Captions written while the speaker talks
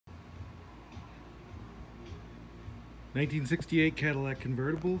1968 Cadillac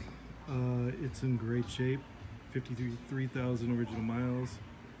Convertible. It's in great shape. 53,000 original miles.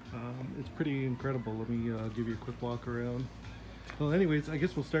 It's pretty incredible. Let me give you a quick walk around. Well, anyways, I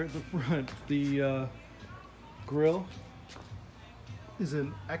guess we'll start at the front. The grille is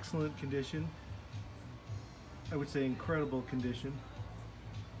in excellent condition. I would say incredible condition.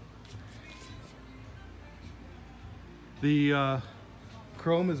 The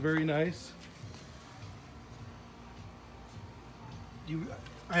chrome is very nice.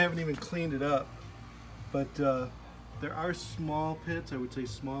 I haven't even cleaned it up, but there are small pits. I would say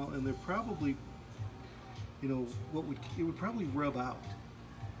small, and they're probably, you know, it would probably rub out.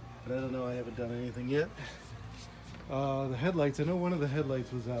 But I don't know. I haven't done anything yet. The headlights. I know one of the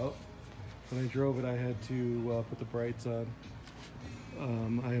headlights was out. When I drove it, I had to put the brights on.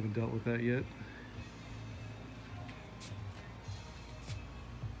 I haven't dealt with that yet.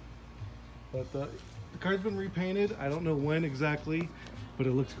 But the car's been repainted. I don't know when exactly, but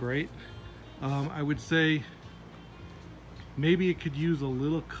it looks great. I would say maybe it could use a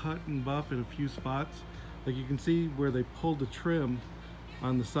little cut and buff in a few spots. Like you can see where they pulled the trim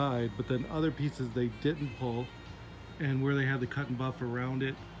on the side, but then other pieces they didn't pull, and where they had the cut and buff around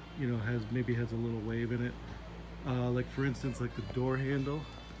it, you know, maybe has a little wave in it. Like for instance, like the door handle,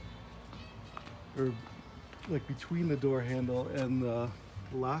 or like between the door handle and the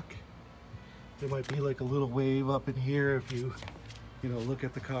lock, there might be like a little wave up in here if you know, look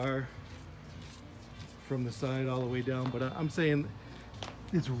at the car from the side all the way down. But I'm saying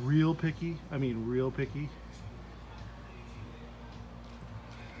it's real picky. I mean, real picky.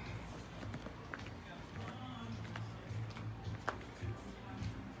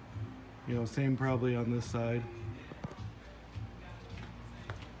 You know, same probably on this side.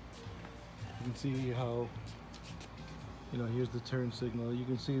 You can see how, you know, here's the turn signal. You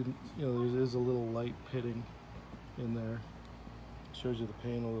can see, you know, there is a little light pitting in there. Shows you the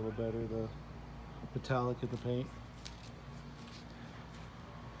paint a little better, the metallic in the paint.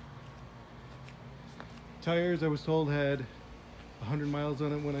 Tires, I was told, had 100 miles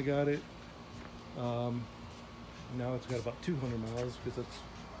on it when I got it. Now it's got about 200 miles because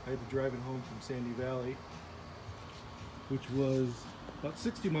I had to drive it home from Sandy Valley, which was about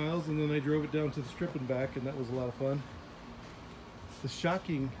 60 miles, and then I drove it down to the Strip and back, and that was a lot of fun. The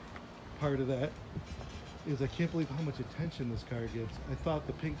shocking part of that is I can't believe how much attention this car gets. I thought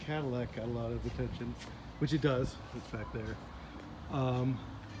the pink Cadillac got a lot of attention, which it does. It's back there.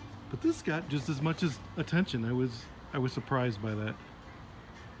 But this got just as much as attention. I was surprised by that.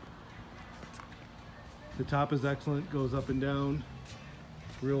 The top is excellent, goes up and down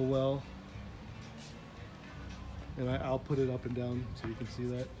real well. And I'll put it up and down so you can see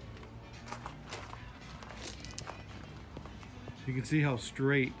that. You can see how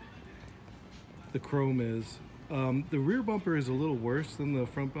straight the chrome is. The rear bumper is a little worse than the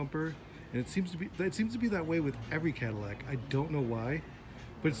front bumper, and it seems to be that way with every Cadillac. I don't know why,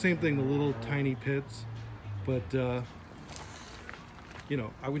 but same thing, the little tiny pits. But you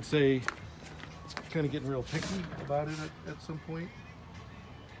know, I would say kind of getting real picky about it at some point.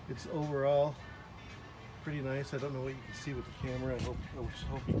 It's overall pretty nice. I don't know what you can see with the camera. I just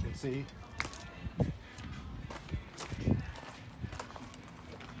hope you can see.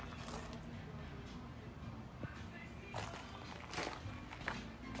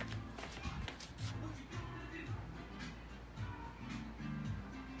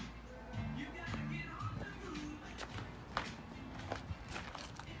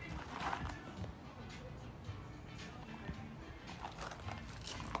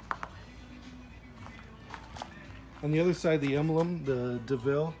 On the other side, the emblem, the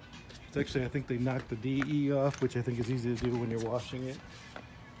DeVille, it's actually, I think they knocked the DE off, which I think is easy to do when you're washing it.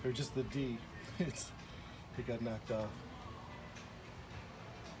 Or just the D, it got knocked off.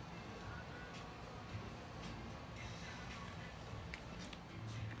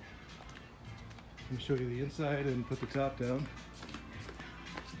 Let me show you the inside and put the top down.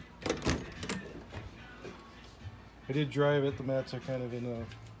 I did drive it. The mats are kind of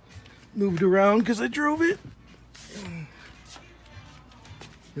moved around because I drove it.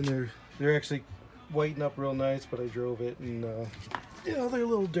 And they're actually whitened up real nice, but I drove it, and you know, they're a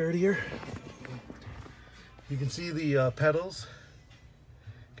little dirtier. You can see the pedals.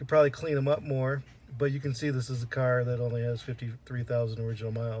 Could probably clean them up more, but you can see this is a car that only has 53,000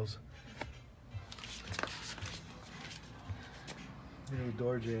 original miles. Here's a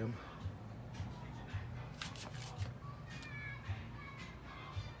door jamb.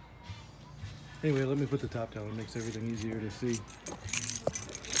 Anyway, let me put the top down. It makes everything easier to see.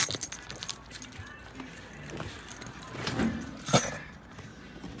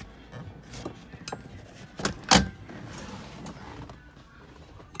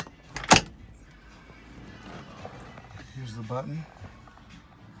 button.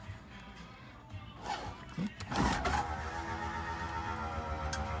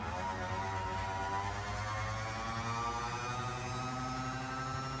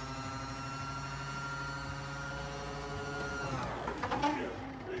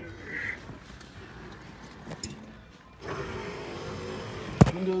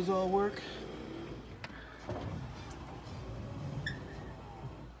 Windows all work.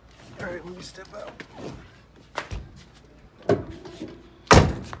 All right, let me step out.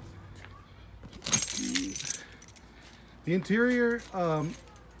 The interior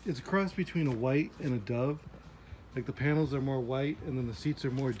is a cross between a white and a dove. Like the panels are more white and then the seats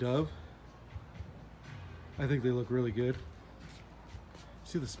are more dove. I think they look really good.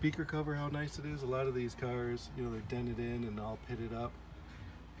 See the speaker cover, how nice it is? A lot of these cars, you know, they're dented in and all pitted up.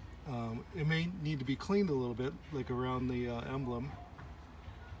 It may need to be cleaned a little bit, like around the emblem,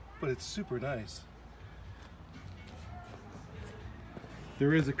 but it's super nice.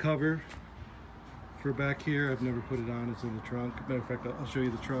 There is a cover for back here. I've never put it on, it's in the trunk. Matter of fact, I'll show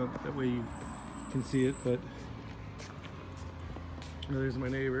you the trunk, that way you can see it. But oh, there's my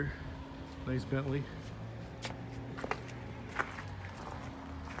neighbor, nice Bentley.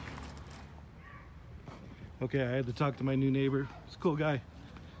 Okay, I had to talk to my new neighbor. He's a cool guy.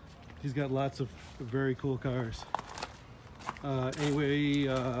 He's got lots of very cool cars. Anyway,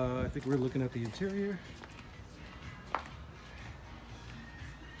 I think we're looking at the interior.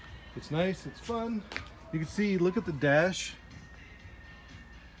 It's nice, it's fun. You can see, look at the dash.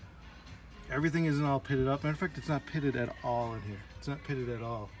 Everything isn't all pitted up. Matter of fact, it's not pitted at all in here. It's not pitted at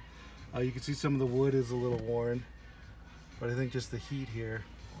all. You can see some of the wood is a little worn, but I think just the heat here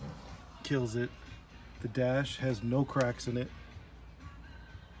kills it. The dash has no cracks in it.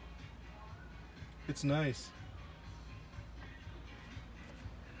 It's nice.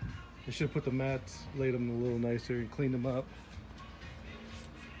 I should have put the mats, laid them a little nicer and cleaned them up.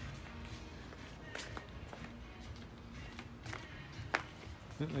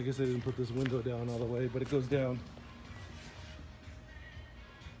 I guess I didn't put this window down all the way, but it goes down.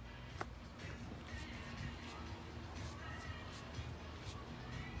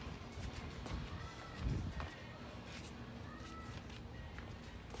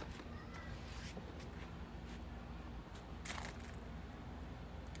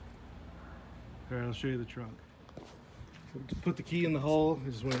 All right, I'll show you the trunk. So to put the key in the hole, I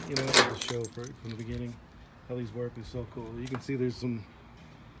just went, you know, to show from the beginning how these work is so cool. You can see there's some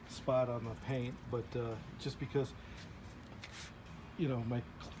spot on the paint, but just because, you know, my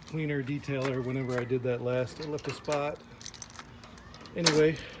cleaner detailer, whenever I did that last, I left a spot.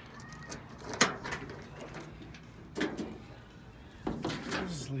 Anyway, I'll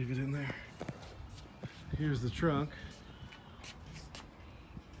just leave it in there. Here's the trunk.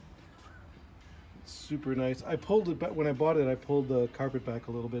 Super nice. I pulled it back when I bought it. I pulled the carpet back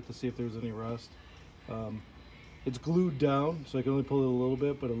a little bit to see if there was any rust. It's glued down, so I can only pull it a little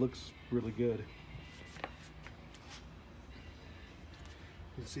bit, but it looks really good.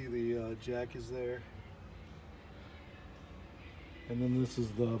 You can see the jack is there, and then this is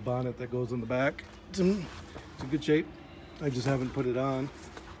the bonnet that goes in the back. It's in good shape. I just haven't put it on.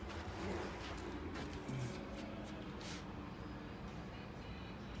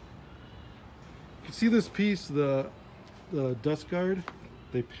 See this piece, the dust guard,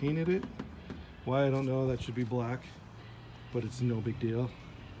 they painted it. Why, I don't know. That should be black, but it's no big deal.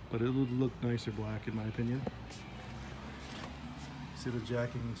 But it would look nicer black in my opinion. See the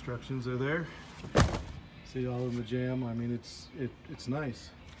jacking instructions are there. See all in the jam. I mean, it's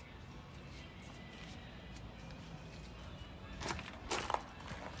nice.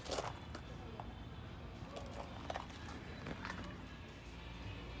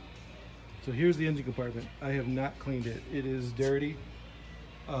 So here's the engine compartment. I have not cleaned it. It is dirty.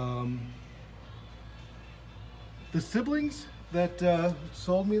 The siblings that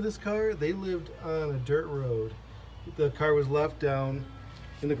sold me this car, they lived on a dirt road. The car was left down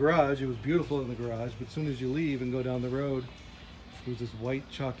in the garage. It was beautiful in the garage, but as soon as you leave and go down the road, there was this white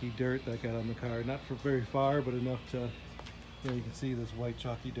chalky dirt that got on the car. Not for very far, but enough to, you know, you can see this white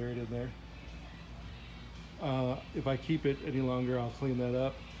chalky dirt in there. If I keep it any longer, I'll clean that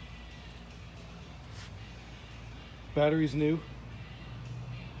up. Battery's new.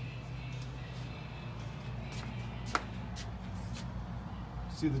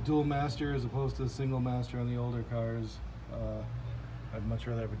 See the dual master as opposed to the single master on the older cars. I'd much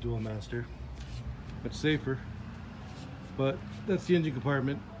rather have a dual master. Much safer. But that's the engine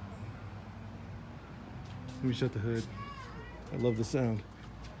compartment. Let me shut the hood. I love the sound.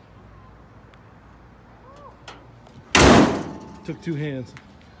 Took two hands.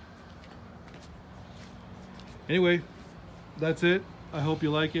 Anyway, that's it. I hope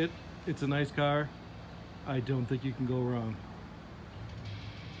you like it. It's a nice car. I don't think you can go wrong.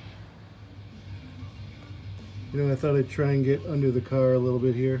 You know, I thought I'd try and get under the car a little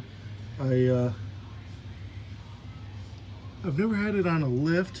bit here. I've never had it on a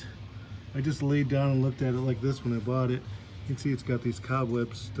lift. I just laid down and looked at it like this when I bought it. You can see it's got these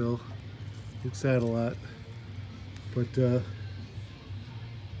cobwebs still. It sat a lot, but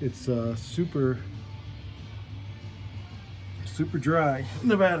it's super dry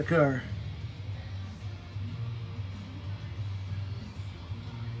Nevada car.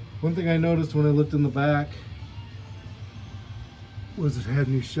 One thing I noticed when I looked in the back was it had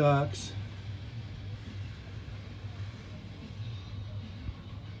new shocks.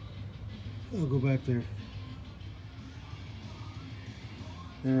 I'll go back there.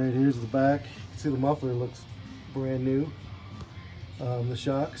 All right, here's the back. You can see the muffler looks brand new. The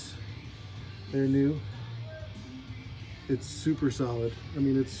shocks, they're new. It's super solid. I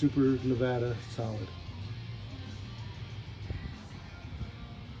mean, it's super Nevada solid.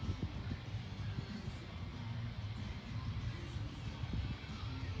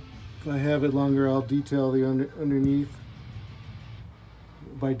 If I have it longer, I'll detail the underneath.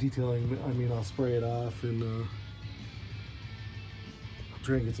 By detailing, I mean I'll spray it off and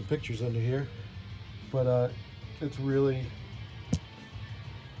try and get some pictures under here. But it's really,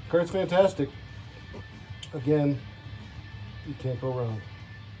 car's fantastic. Again, you can't go wrong.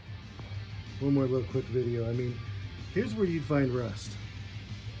 One more little quick video. I mean, here's where you'd find rust.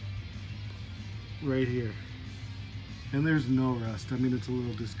 Right here. And there's no rust. I mean, it's a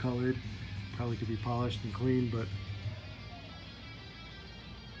little discolored. Probably could be polished and cleaned, but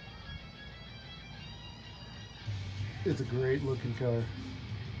it's a great looking car.